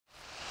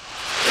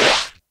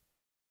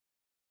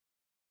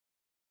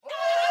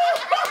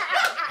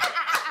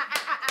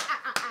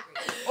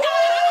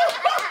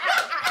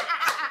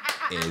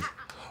is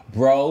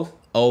bros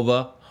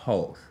over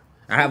hoes.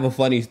 I have a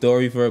funny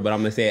story for it, but I'm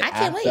gonna say it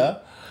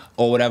after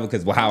or whatever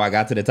because how I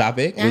got to the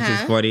topic, which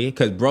is funny.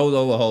 Because bros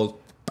over hoes.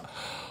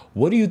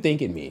 What do you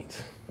think it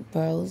means?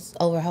 Bros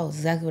over hoes.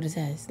 Exactly what it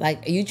says.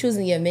 Like, are you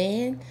choosing your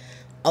man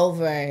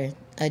over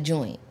a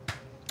joint?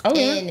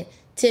 Okay. And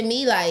to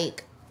me,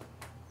 like,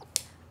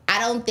 I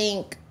don't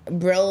think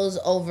bros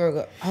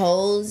over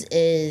hoes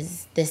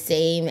is the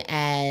same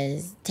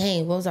as...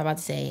 Dang, what was I about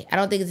to say? I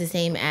don't think it's the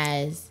same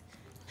as...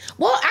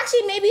 Well,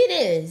 actually, maybe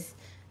it is.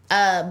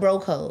 Bro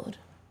code.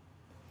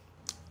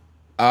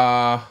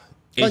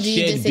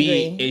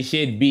 It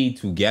should be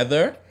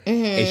together.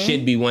 It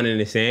should be one and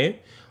the same.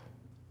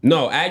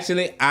 No,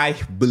 actually, I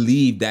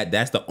believe that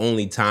that's the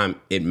only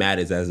time it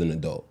matters as an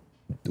adult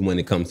when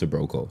it comes to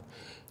bro code.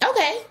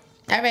 Okay.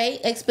 All right.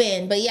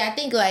 Expand. But yeah, I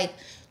think like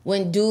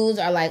when dudes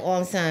are like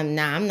on some,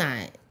 nah, I'm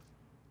not.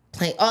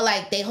 Like, or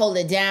like they hold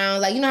it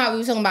down. Like, you know how we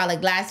were talking about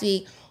like last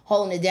week,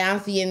 holding it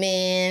down for your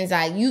mans.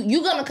 Like,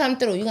 you going to come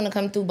through. You're going to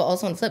come through. But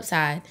also on the flip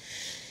side,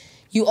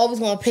 you always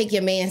going to pick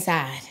your man's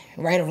side,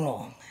 right or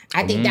wrong.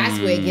 I think that's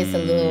where it gets a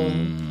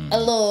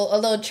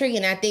little tricky.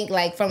 And I think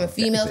like from a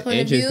female's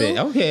point of view.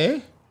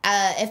 Okay.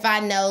 If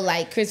I know,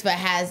 like, Christopher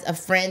has a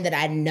friend that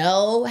I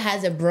know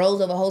has a bros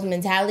over hoes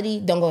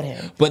mentality, don't go to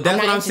him. But that's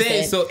what I'm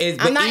saying. So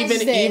even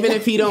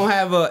if he don't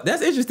have a...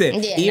 That's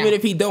interesting. Yeah, even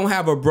if he don't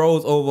have a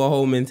bros over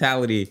hoe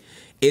mentality,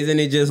 isn't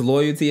it just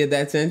loyalty in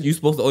that sense? You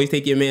supposed to always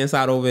take your man's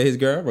side over his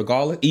girl,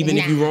 regardless, even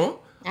if you're wrong?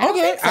 I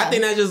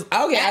think that's just...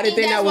 Okay, I didn't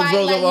think that was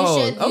bros over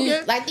hoes.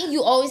 Okay. I think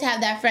you always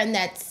have that friend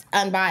that's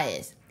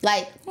unbiased.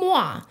 Like,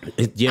 moi.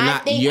 You're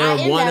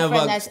one of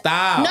a...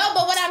 Stop. No,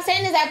 but what I'm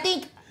saying is I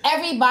think...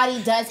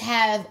 Everybody does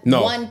have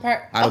one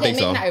per. I don't think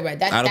so. Not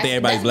everybody. I don't think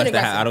everybody's blessed to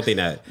have. I don't think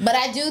that. But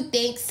I do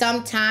think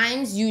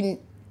sometimes you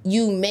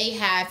may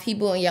have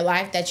people in your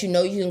life that you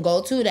know you can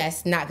go to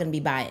that's not going to be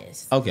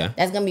biased. Okay.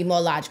 That's going to be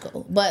more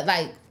logical. But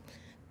like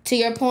to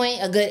your point,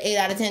 a good 8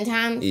 out of 10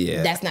 times.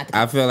 Yeah. That's not the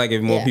case. I feel like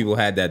if more people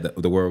had that,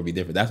 the world would be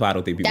different. That's why I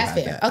don't think people have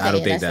that. Okay, I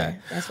don't think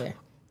that. That's fair.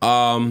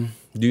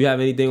 Do you have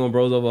anything on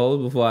bros over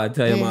hoes before I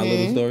tell you my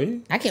little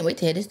story? I can't wait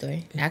to hear this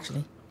story.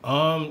 Actually.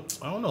 I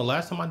don't know.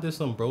 Last time I did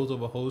some bros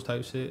over hoes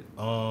type shit.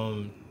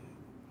 Probably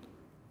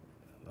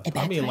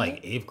in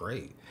like 8th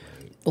grade.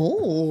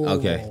 Ooh.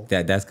 Okay,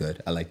 that's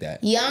good. I like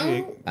that.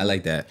 Young. I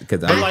like that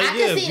because I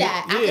can see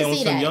that. I can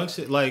see that. Young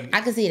shit. Like I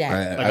can see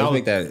that.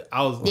 Like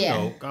I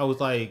was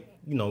like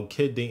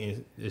kid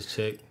dating this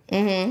chick,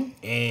 and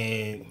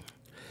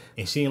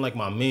she ain't like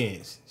my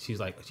mans. She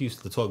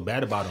used to talk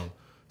bad about him.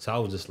 So I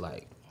was just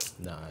like,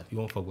 nah. If you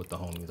won't fuck with the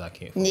homies, I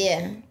can't.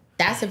 Yeah.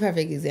 That's a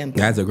perfect example.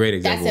 That's a great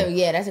example.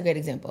 That's a great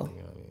example.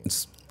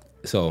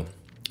 So,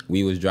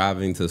 we was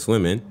driving to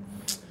swimming,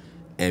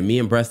 and me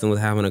and Preston was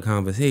having a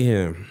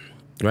conversation,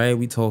 right?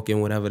 We talking,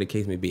 whatever the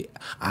case may be.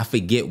 I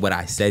forget what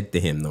I said to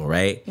him, though,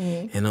 right?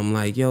 And I'm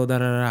like, yo,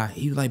 da-da-da.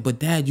 He was like, but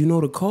Dad, you know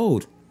the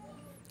code.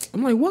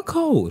 I'm like, what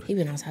code? He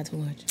been outside too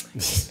much.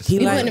 He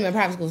putting him in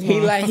private school.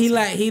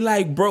 He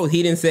like, bro.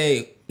 He didn't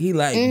say,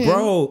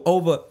 bro,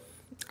 over.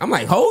 I'm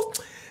like, hoes?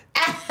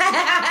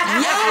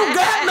 Y'all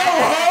got no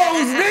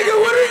hoes, nigga.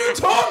 What are you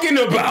talking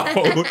about?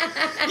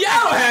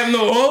 Y'all don't have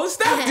no hoes.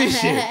 Stop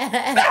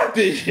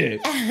this shit.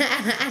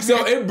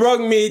 So it brought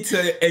me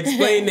to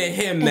explain to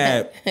him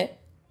that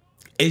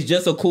it's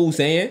just a cool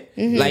saying.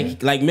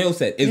 Like Mill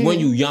said, it's when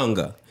you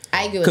younger.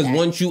 I agree with that. Because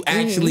once you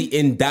actually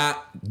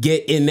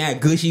get in that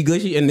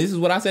gushy, and this is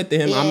what I said to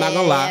him, I'm not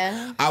gonna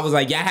lie. I was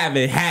like, y'all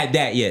haven't had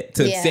that yet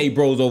to say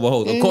bros over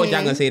hoes. Of course,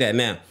 y'all gonna say that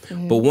now.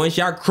 But once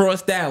y'all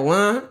cross that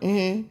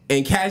line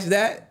and catch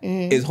that,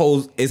 it's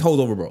hoes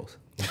over bros.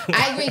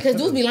 I agree, because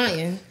dudes be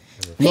lying.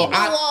 People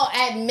will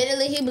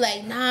admittedly, he be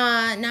like,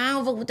 nah, I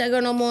don't fuck with that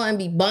girl no more, and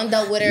be bummed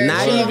up with her.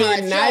 Not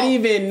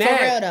even that.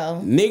 For real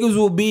though. Niggas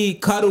will be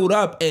cuddled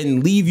up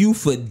and leave you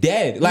for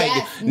dead. Like,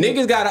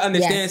 niggas gotta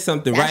understand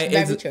something, right?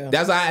 Very true.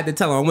 That's why I had to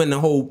tell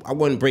him. I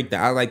wouldn't break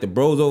that. I was like, the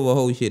bros over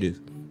whole shit is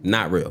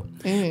not real.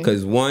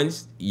 Because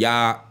once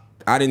now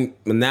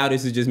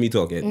this is just me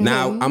talking.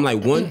 Now, I'm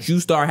like, once you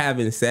start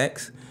having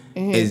sex,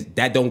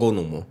 that don't go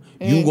no more.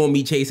 You gonna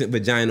be chasing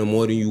vagina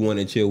more than you want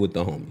to chill with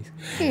the homies.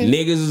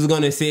 Niggas is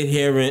gonna sit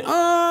here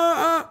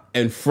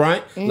and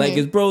front like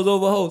it's bros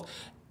over hoes.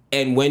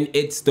 And when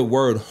it's the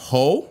word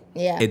hoe,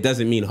 it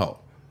doesn't mean hoe.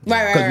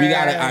 Right.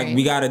 Because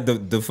we gotta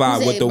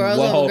define what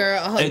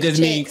hoe. It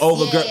just means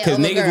over girl. Because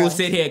niggas will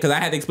sit here. Because I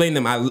had to explain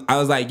to them. I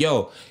was like,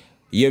 yo.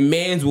 Your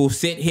mans will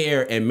sit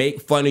here and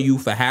make fun of you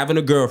for having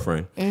a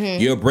girlfriend.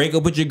 You'll break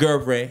up with your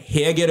girlfriend,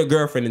 he'll get a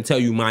girlfriend and tell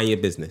you mind your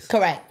business.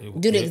 Correct.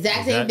 Do the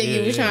exact same thing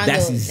you were trying to do.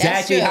 That's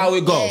exactly how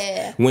it goes.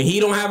 Yeah. When he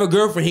don't have a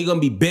girlfriend, he gonna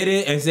be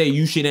bitter and say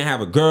you shouldn't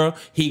have a girl.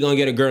 He gonna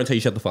get a girl until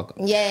you shut the fuck up.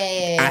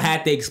 Yeah. I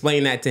had to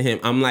explain that to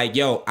him. I'm like,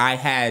 yo, I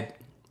had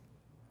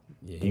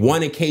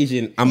one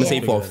occasion, I'm gonna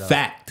say for a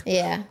fact.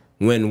 Yeah.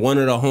 When one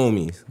of the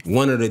homies,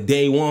 one of the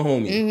day one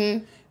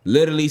homies,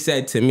 literally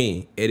said to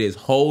me, it is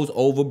hoes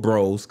over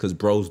bros because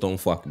bros don't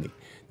fuck me.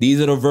 These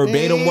are the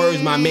verbatim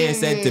words my man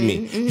said to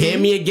me. Hear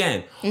me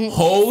again.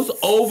 Hoes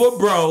over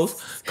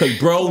bros, because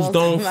bros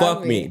don't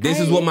fuck me. This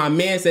is what my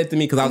man said to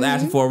me because I was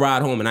asking for a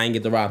ride home and I didn't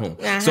get the ride home.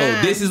 So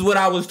this is what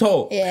I was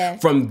told. Yeah.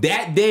 From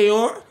that day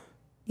on,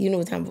 you know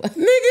what time it was.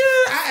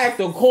 nigga, I act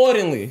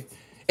accordingly.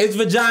 It's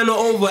vagina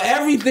over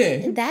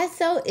everything. That's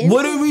so interesting.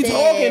 What are we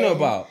talking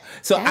about?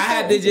 So That's I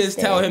had so to just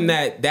tell him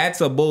that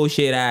that's a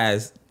bullshit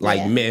ass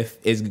myth.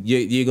 Is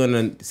you're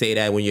gonna say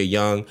that when you're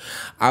young.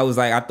 I was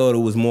like, I thought it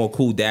was more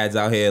cool dads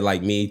out here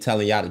like me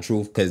telling y'all the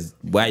truth because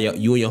why you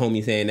and your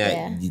homie saying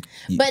that. Yeah.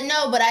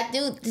 But I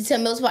do, to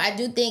most part, I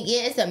do think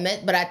it's a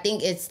myth, but I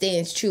think it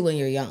stands true when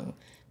you're young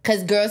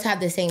because girls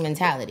have the same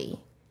mentality.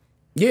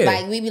 Yeah,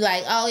 like we be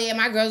like, oh yeah,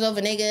 my girls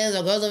over niggas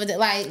or girls over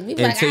like we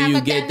be until like, you I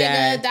get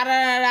that nigga, da da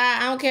da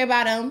da. I don't care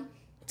about him.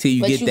 Till you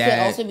but get you that. could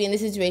also be in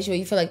this situation where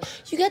you feel like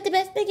you got the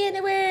best nigga in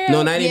the world.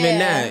 No, not even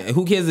that.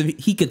 Who cares if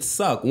he could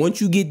suck? Once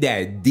you get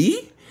that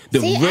D,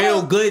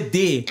 real good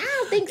D. I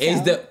don't think so.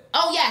 Is the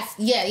oh yes,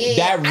 yeah.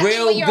 That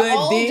real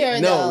good D.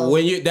 No,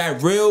 when you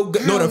that real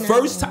good. No, the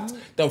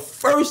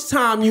first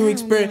time you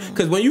experience,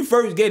 because when you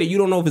first get it, you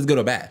don't know if it's good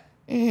or bad.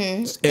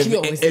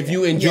 If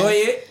you enjoy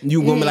it,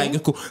 you gonna be like,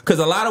 it's cool. Because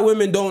a lot of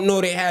women don't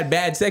know they had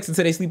bad sex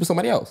until they sleep with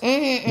somebody else.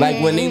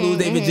 Like when they lose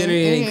their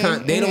virginity,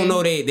 they don't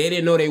know they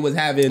didn't know they was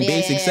having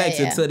basic sex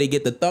until they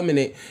get the thumb in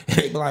it.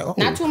 They be like, oh,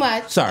 not too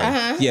much. Sorry,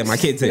 yeah, my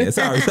kid said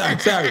sorry.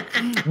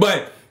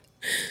 But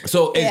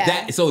so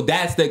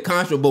that's the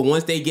construct. But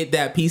once they get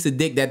that piece of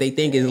dick that they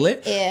think is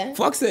lit,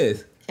 fuck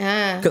sis.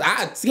 Because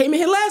I came in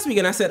here last week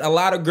and I said a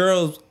lot of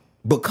girls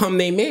become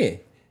their man.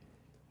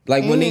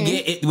 Like when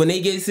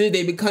they get sick,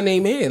 they become their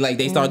man. Like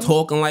they start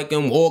talking like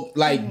him, or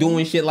like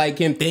doing shit like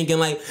him, thinking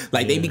like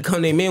they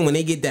become their man when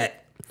they get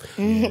that.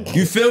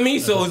 You feel me?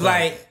 So it's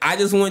like I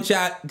just want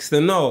y'all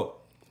to know,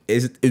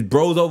 it's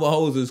bros over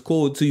hoes is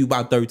cool till you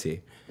about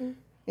 13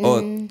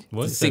 or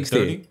what?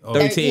 16,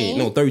 13.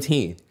 No,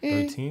 13.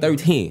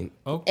 13.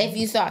 Okay. If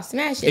you start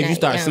smashing,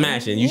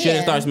 you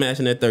shouldn't start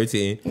smashing at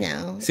 13.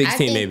 No,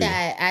 16 maybe.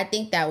 I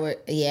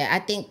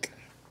think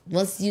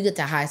once you get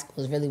to high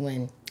school is really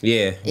when.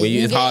 Yeah, when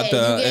it's hard.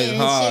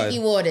 Shaky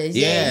waters.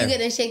 Yeah, you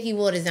get in shaky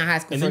waters in high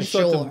school and for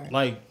sure. To,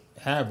 like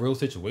have real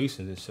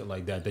situations and shit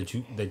like that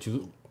you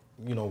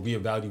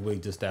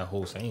reevaluate just that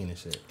whole saying and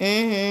shit.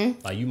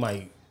 Like you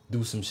might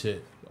do some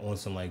shit on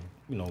some like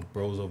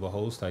bros over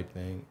hoes type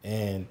thing,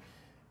 and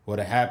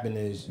what'll happen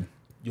is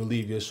you'll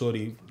leave your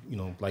shorty,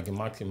 like in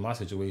my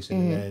situation,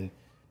 and then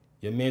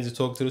your man's to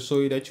talk to the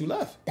shorty that you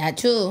left. That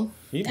too.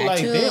 He'd be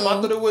like, damn,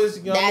 I thought it was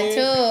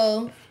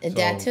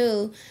that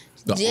too.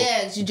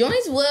 Yeah,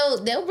 joints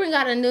they'll bring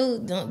out a new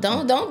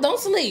don't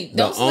sleep.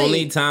 The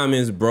only time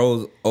is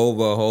bros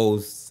over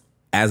hoes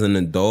as an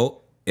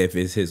adult if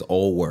it's his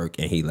old work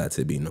and he lets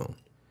it be known.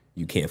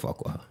 You can't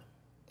fuck with her.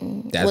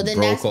 That's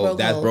bro code.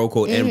 That's bro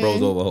code and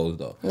bros over hoes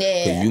though.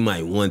 Yeah. Because you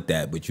might want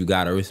that, but you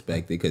gotta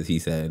respect it because he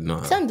said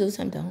no. Some do,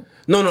 some don't.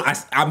 No.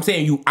 I'm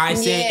saying you.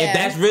 If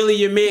that's really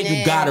your man,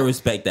 you gotta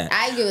respect that.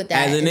 I agree with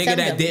that. As a nigga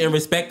that didn't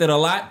respect it a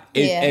lot,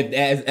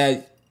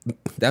 as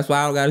that's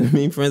why I don't got as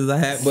many friends as I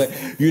had. But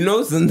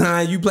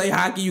sometimes you play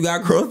hockey, you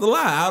got crossed the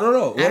line. I don't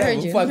know. Whatever. I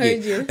heard you. Fuck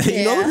it.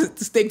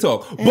 It's stick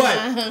talk.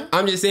 But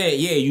I'm just saying,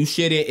 you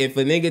shouldn't. If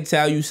a nigga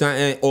tell you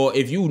something, or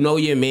if you know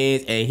your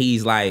man and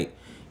he's like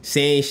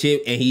saying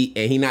shit and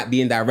he not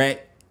being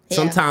direct,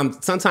 sometimes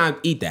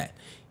eat that.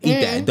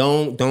 Eat that.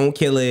 Don't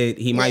kill it.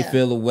 He might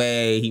feel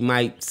away. He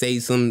might say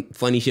some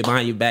funny shit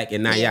behind your back,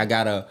 and now y'all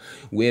got a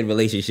weird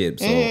relationship.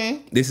 So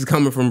this is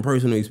coming from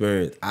personal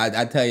experience.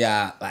 I tell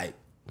y'all, like,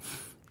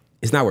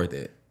 it's not worth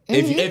it.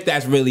 If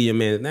that's really your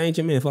man, that ain't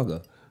your man, fuck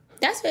her.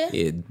 That's fair.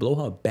 Yeah, blow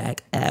her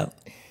back out.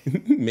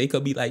 Make her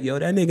be like, yo,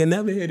 that nigga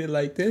never hit it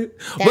like this.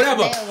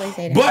 Whatever. They always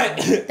say that.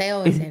 But they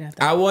always say that.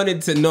 I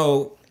wanted to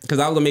know, because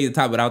I was gonna make the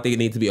topic, but I don't think it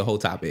needs to be a whole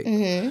topic.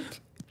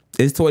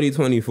 It's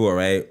 2024,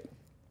 right?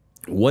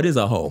 What is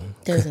a hoe?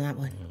 There's not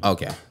one.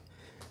 Okay.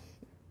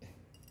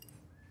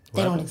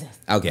 They don't exist.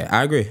 Okay,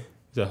 I agree.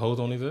 That hoes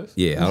don't exist?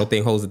 Yeah, I don't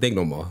think hoes a thing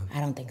no more. I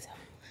don't think so.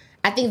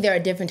 I think there are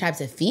different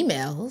types of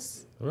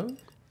females. Really?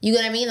 You know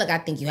what I mean? Like, I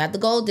think you have the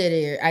gold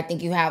digger. I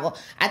think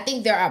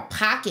there are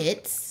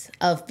pockets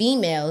of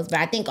females, but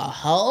I think a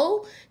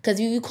hoe, because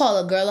if you call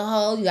a girl a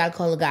hoe, you gotta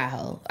call a guy a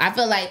hoe. I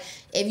feel like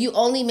if you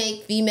only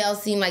make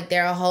females seem like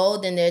they're a hoe,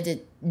 then there's a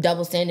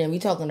double standard. We're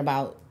talking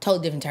about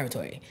totally different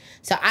territory.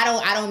 So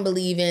I don't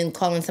believe in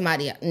calling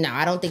somebody. No,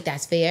 I don't think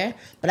that's fair.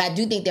 But I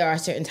do think there are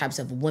certain types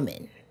of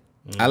women.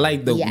 I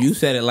like you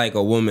said it like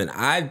a woman.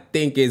 I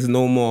think it's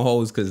no more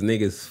hoes because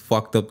niggas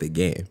fucked up the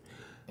game.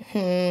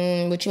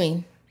 What you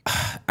mean? All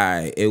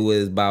right, it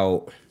was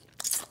about,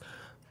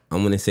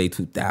 I'm gonna say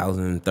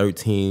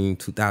 2013,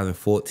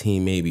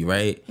 2014 maybe,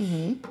 right?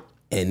 And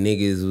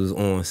niggas was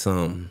on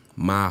some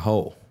my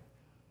hoe.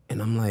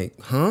 And I'm like,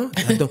 huh?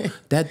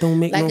 That don't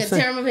make no sense.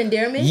 Like a term of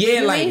endearment?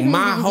 Yeah, like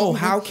my hoe.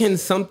 How can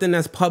something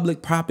that's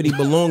public property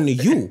belong to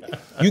you?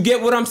 You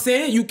get what I'm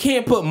saying? You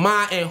can't put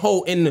my and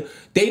hoe in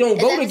they don't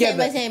go together. Is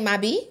that saying my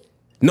B?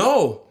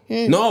 No.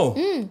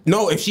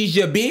 No, if she's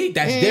your B,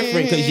 that's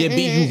different because your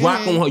B, you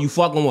rock on her, you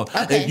fuck on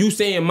her. Okay. If you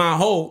saying my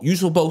hoe,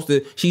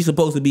 she's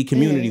supposed to be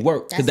community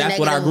work because that's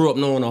what I grew up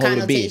knowing a hoe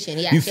to be.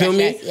 Yes, you feel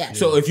me? Yes.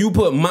 So if you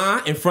put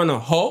my in front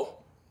of hoe,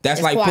 that's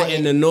it's like quiet.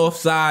 putting the north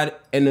side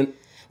and the.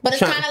 But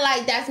it's kind of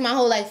like that's my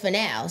whole like for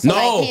now. So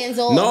like hands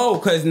on. No,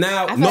 because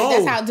now I feel like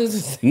that's how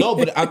dudes. No,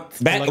 but I'm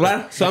back.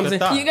 Like so I'm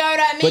saying, you know what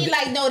I mean? But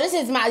like no, this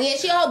is my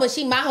she a hoe, but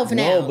she my hoe for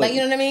now. Like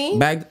you know what I mean?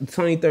 Back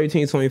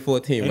 2013,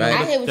 2014, right?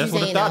 I hear what That's you're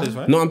what saying. the thought is,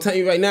 right? No, I'm telling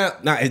you right now.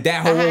 Nah, is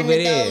that hoe over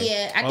there?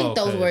 Yeah, I think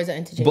those words are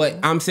interchangeable. But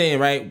I'm saying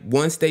right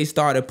once they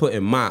started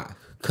putting my,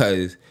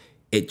 because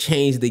it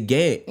changed the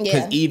game.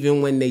 Because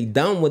even when they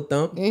done with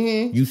them,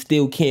 you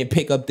still can't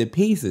pick up the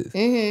pieces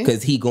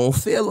because he gonna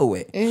feel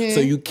it. So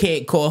you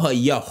can't call her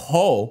your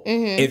hoe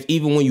if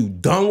even when you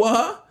done with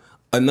her,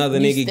 another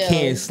nigga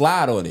can't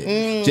slide on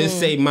it.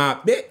 Just say my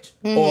bitch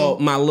or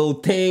my little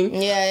thing.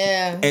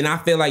 Yeah. And I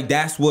feel like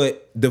that's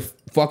what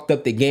fucked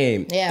up the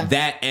game. Yeah.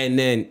 That and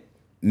then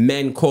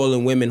men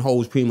calling women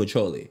hoes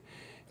prematurely.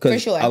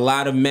 Because a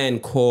lot of men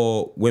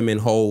call women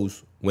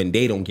hoes when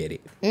they don't get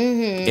it.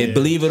 And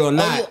believe it or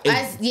not,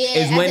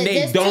 it's when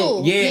they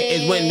don't.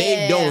 It's when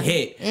they don't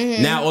hit.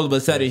 Now all of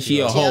a sudden she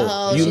a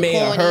hoe. You may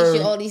have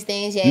heard all these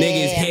things.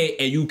 niggas hit,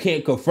 and you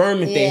can't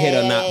confirm if they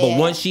hit or not. But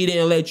once she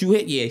didn't let you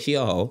hit, she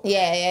a hoe.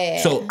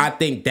 So I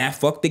think that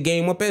fucked the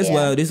game up as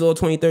well. This all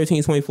 2013,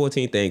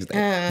 2014 things.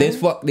 This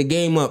fucked the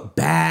game up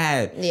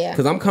bad.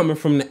 Because I'm coming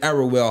from the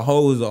era where a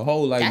hoe is a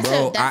hoe. Like,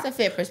 that's a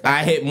fair perspective.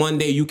 I hit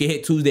Monday, you can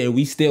hit Tuesday, and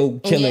we still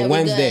chilling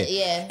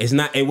Wednesday. It's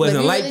not. It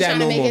wasn't like that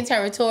no more.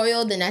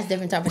 Then that's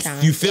different type of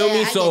time. You feel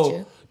me?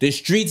 So the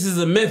streets is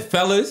a myth,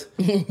 fellas.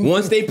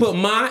 Once they put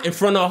mine in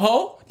front of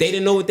hoe, they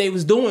didn't know what they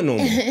was doing no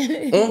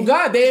more. On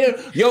God,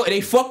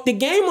 they fucked the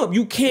game up.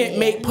 You can't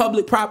make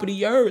public property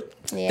yours.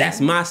 That's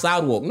my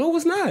sidewalk. No,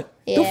 it's not.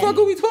 The fuck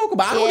are we talking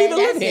about? I don't even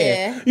live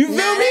here. You feel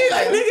me?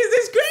 Like niggas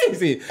is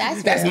crazy.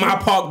 That's my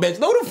park bench.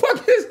 No, the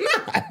fuck is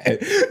not.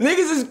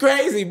 Niggas is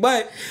crazy,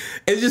 but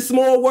it's just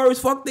small words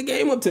fuck the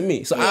game up to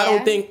me. So I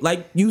don't think,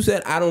 like you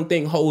said, I don't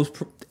think hoes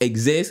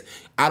exist.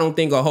 I don't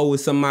think a hoe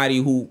is somebody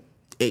who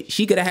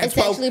she could have had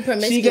 12.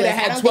 She could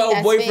have had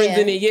 12 boyfriends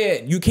in a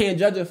year. You can't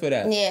judge her for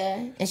that.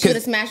 Yeah, and she would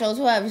have smashed those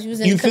 12 if she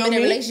was in a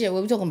committed relationship.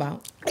 What we talking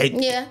about?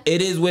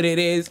 It is what it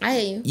is. I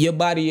hear you. Your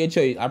body, your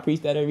choice. I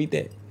preach that every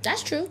day.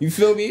 That's true. You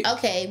feel me?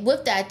 Okay,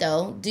 with that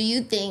though, do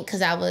you think?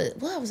 Because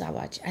what was I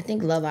watching? I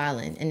think Love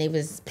Island, and they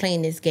was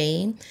playing this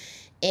game,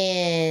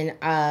 and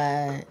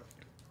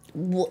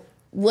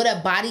would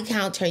a body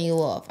count turn you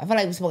off? I feel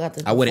like we spoke about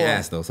this before. I wouldn't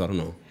ask though, so I don't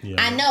know. Yeah.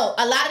 I know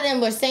a lot of them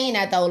were saying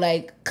that though,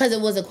 like because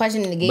it was a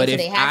question in the game, so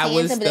they had to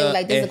answer. But they were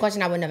like, "This is a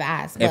question I would never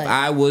ask." If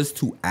I was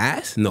to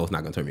ask, no, it's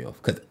not gonna turn me off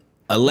because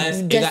unless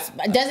it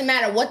doesn't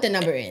matter what the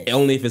number is.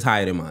 Only if it's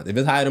higher than mine. If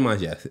it's higher than mine,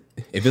 yes.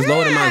 If it's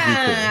lower than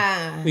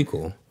mine, we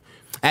cool.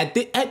 At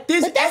this,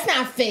 but that's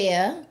not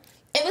fair.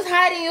 It was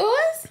higher than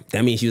yours?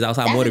 That means she was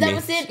outside more than me.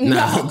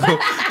 Nah,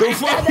 the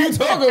fuck you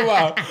talking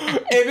about?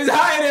 If it's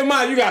higher than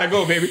mine, you gotta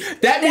go, baby.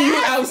 That means you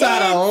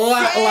outside a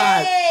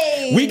lot.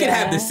 We could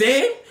have the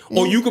same,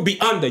 or you could be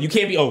under. You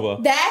can't be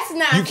over. That's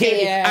not you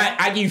can't fair.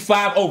 I give you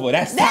 5 over.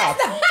 That's top.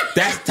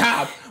 That's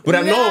top. But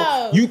I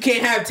know you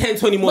can't have 10,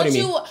 20 more than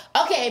me.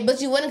 Okay,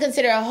 but you wouldn't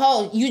consider a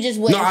hoe. You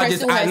just wouldn't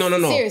pursue her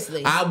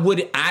seriously.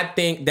 I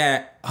think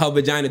that her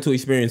vagina too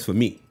experienced for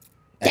me.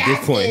 At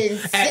this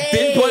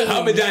point,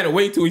 her vagina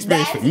way too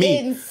experienced for me.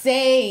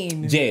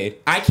 Insane. Jade,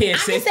 I can't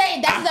say. I'm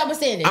saying that's double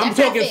standard. I'm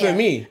talking for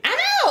me. I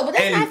know, but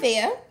that's not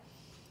fair.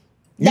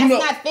 That's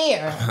not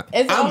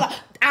fair.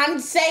 I'm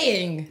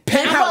saying.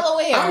 I'm all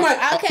aware. I'm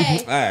like, okay.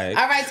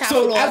 All right, top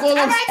floor. All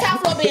right,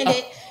 top floor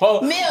bandit.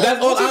 Mill,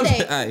 that's all what you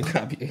think? All right,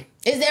 copy.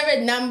 Is there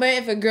a number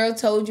if a girl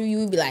told you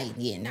would be like,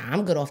 yeah, nah,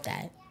 I'm good off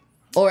that?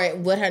 Or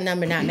would her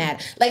number not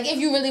matter? Like, if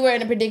you really were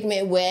in a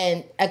predicament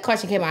when a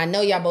question came out, I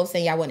know y'all both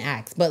saying y'all wouldn't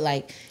ask, but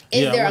like,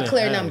 is there a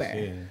clear number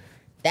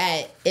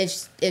that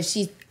if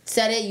she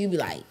said it, you'd be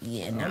like,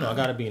 yeah, no. I don't know. I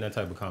gotta be in that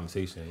type of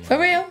conversation. Like, for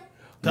real?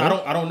 I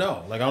don't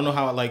know. Like, I don't know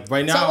how. Like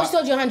right now. So what's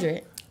told you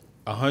 100?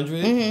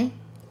 100.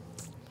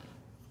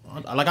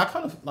 Like I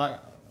kind of like.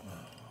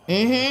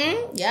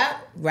 Yeah,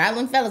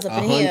 rattling fellas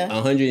up in here.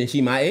 100 and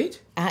she my age?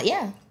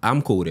 Yeah.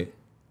 I'm cool with it.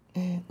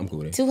 I'm cool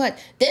with it. 200.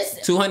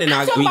 200.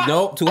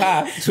 Nope. Too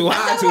high. Too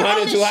high.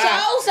 200. Too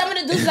high. Some of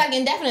the dudes like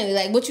indefinitely.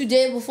 Like what you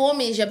did before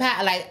me is your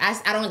path. Like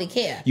I don't really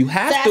care. You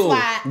have to.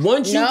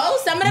 No,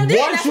 some of them did.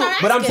 That's why I'm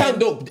asking. But I'm telling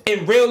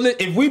you,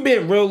 if we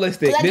been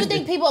realistic, because I do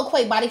think people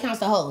equate body counts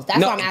to hoes.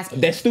 That's why I'm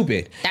asking. That's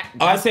stupid.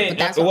 I'm saying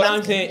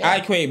I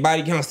equate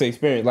body counts to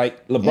experience.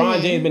 Like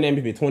LeBron James been in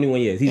the NBA for 21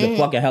 years. He's a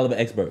fucking hell of an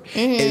expert.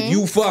 If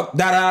you fuck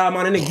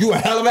amount of niggas, you a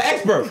hell of an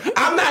expert.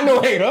 I'm not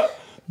no hater.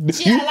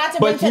 She had a lot to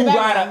bring to the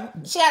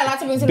bedroom. She had a lot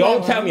to bring to the bedroom.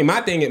 Don't tell me.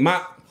 My thing is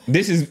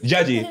This is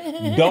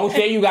judgy. Don't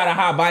say you got a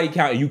high body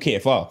count and you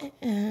can't fuck.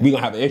 We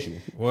gonna have an issue.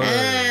 We're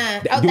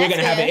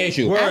gonna have an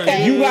issue.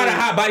 Okay. If you got a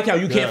high body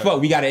count, you can't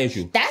fuck. We got an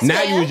issue. That's now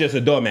fair. you was just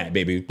a doormat,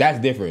 baby. That's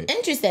different.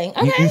 Interesting.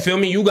 Okay. You feel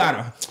me? You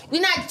gotta.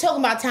 We're not talking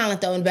about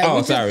talent though, in bed.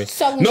 Oh, sorry.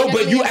 No,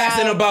 but you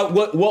asking about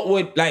what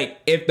would like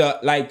if the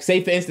like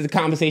say for instance the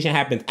conversation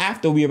happens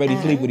after we already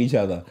sleep with each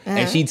other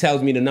and she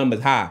tells me the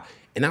number's high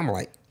and I'm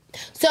like.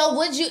 So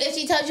would you, if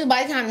she tells you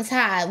body count is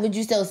high, would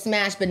you still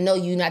smash but no,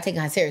 you're not taking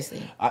her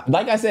seriously?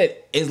 Like I said,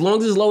 as long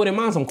as it's lower than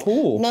mine, I'm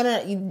cool. No.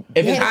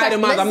 If it's higher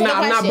than mine, I'm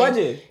not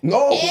budging.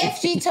 No. If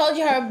she told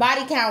you her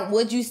body count,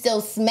 would you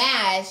still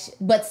smash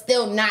but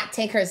still not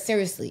take her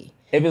seriously?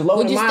 If it's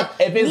lower than mine,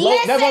 if it's low,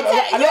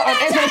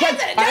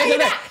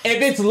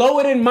 if it's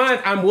lower than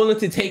mine, I'm willing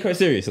to take her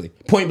seriously.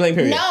 Point blank.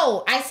 Period.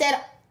 No, I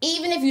said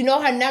even if you know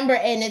her number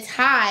and it's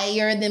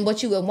higher than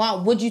what you would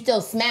want, would you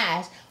still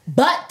smash?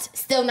 But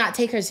still not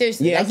take her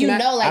seriously. Yeah,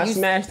 I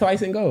smash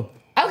twice and go.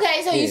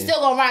 Okay, so you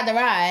still gonna ride the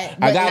ride.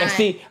 I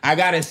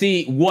gotta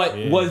see what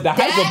was the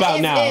hype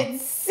about now.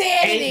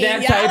 Insanity. Ain't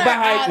that type of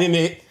hype in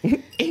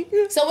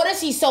it? So what if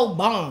she's so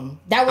bomb?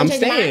 That would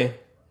change your mind?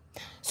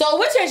 So it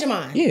would change your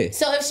mind? Yeah.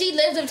 So if she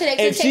lives up to the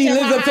expectation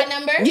of a high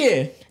number,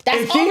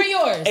 that's over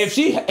yours.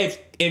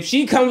 If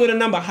she comes with a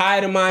number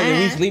higher than mine and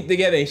we sleep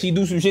together and she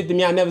do some shit to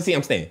me I never see,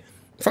 I'm staying.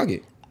 Fuck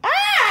it.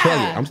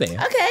 I'm saying.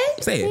 Okay.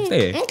 Staying.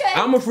 Okay.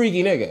 I'm a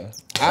freaky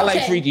nigga. I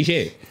like freaky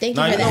shit. Thank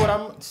you for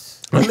that.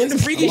 I'm into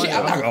freaky shit.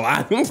 I'm not gonna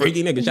lie. I'm a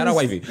freaky nigga. Shout out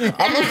wifey.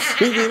 I'm a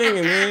freaky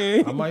nigga,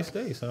 man. I might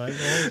stay, so I ain't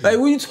gonna hold you. Like,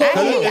 what you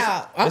talking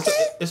about?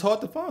 It's hard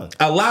to find.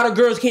 A lot of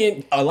girls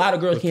can't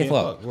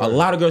fuck. A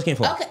lot of girls can't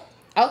fuck.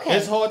 Okay.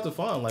 It's hard to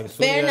find. Like,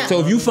 fair enough. So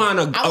if you find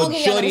a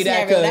shorty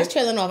that could... That's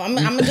trailing off. I'm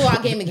gonna do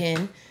our game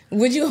again.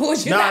 Would you? Nah,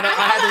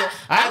 I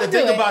had to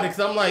think about it because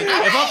I'm like, if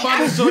I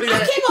find a shorty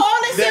that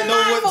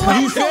know what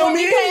time, you feel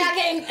me? We play our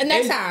game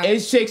next time.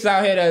 It's chicks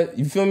out here that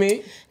you feel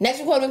me. Next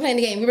recording, we're playing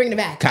the game. We bring it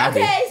back.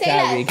 Copy. Okay, say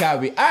that.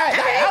 Copy. All right,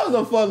 that was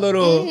a fun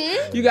little.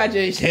 You got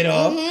your shit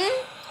off.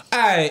 All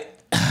right.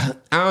 I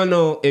don't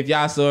know if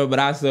y'all saw it, but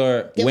I saw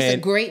it. It was a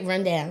great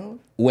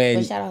rundown.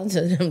 But shout out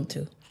to them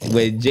too.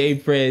 When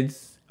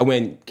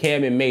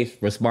Cam and Mace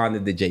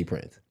responded to Jay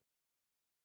Prince.